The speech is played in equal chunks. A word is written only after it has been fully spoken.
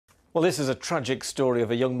Well, this is a tragic story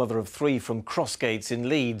of a young mother of three from Crossgates in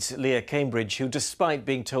Leeds, Leah Cambridge, who, despite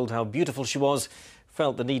being told how beautiful she was,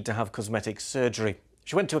 felt the need to have cosmetic surgery.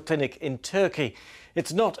 She went to a clinic in Turkey.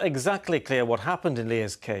 It's not exactly clear what happened in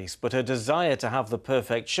Leah's case, but her desire to have the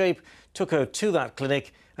perfect shape took her to that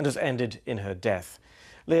clinic and has ended in her death.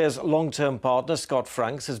 Leah's long-term partner, Scott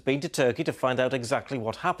Franks, has been to Turkey to find out exactly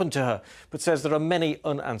what happened to her, but says there are many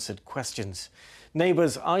unanswered questions.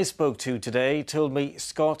 Neighbours I spoke to today told me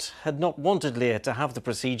Scott had not wanted Leah to have the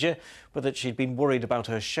procedure, but that she'd been worried about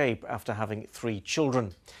her shape after having 3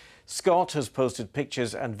 children. Scott has posted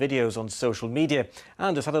pictures and videos on social media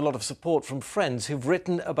and has had a lot of support from friends who've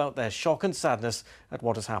written about their shock and sadness at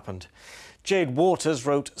what has happened. Jade Waters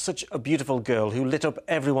wrote, "Such a beautiful girl who lit up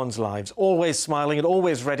everyone's lives, always smiling and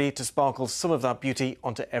always ready to sparkle some of that beauty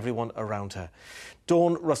onto everyone around her."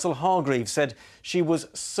 Dawn Russell Hargreaves said she was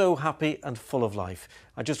so happy and full of life.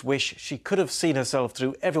 "I just wish she could have seen herself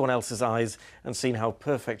through everyone else's eyes and seen how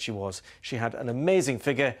perfect she was. She had an amazing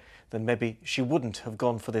figure, then maybe she wouldn't have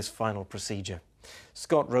gone for this final procedure."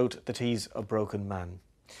 Scott wrote that he's a broken man.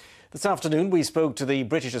 This afternoon, we spoke to the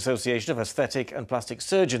British Association of Aesthetic and Plastic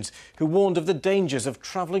Surgeons, who warned of the dangers of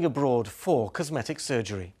travelling abroad for cosmetic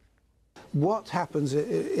surgery. What happens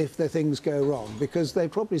if the things go wrong? Because they've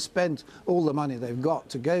probably spent all the money they've got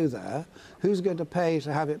to go there. Who's going to pay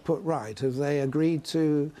to have it put right? Have they agreed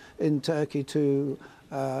to, in Turkey, to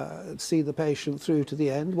see the patient through to the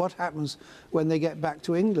end? What happens when they get back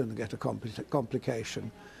to England and get a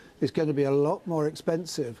complication? It's going to be a lot more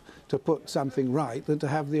expensive to put something right than to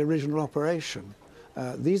have the original operation.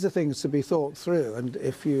 These are things to be thought through, and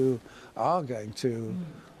if you are going to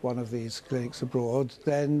one of these clinics abroad,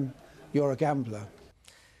 then you're a gambler.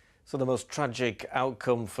 So the most tragic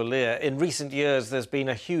outcome for Leah. In recent years, there's been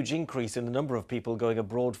a huge increase in the number of people going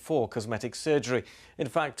abroad for cosmetic surgery. In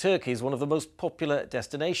fact, Turkey is one of the most popular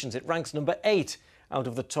destinations. It ranks number 8 out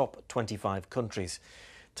of the top 25 countries.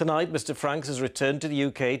 Tonight, Mr. Franks has returned to the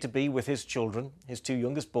UK to be with his children. His 2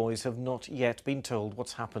 youngest boys have not yet been told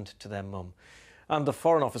what's happened to their mum. And the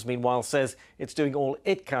Foreign Office, meanwhile, says it's doing all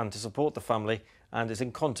it can to support the family and is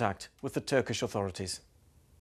in contact with the Turkish authorities.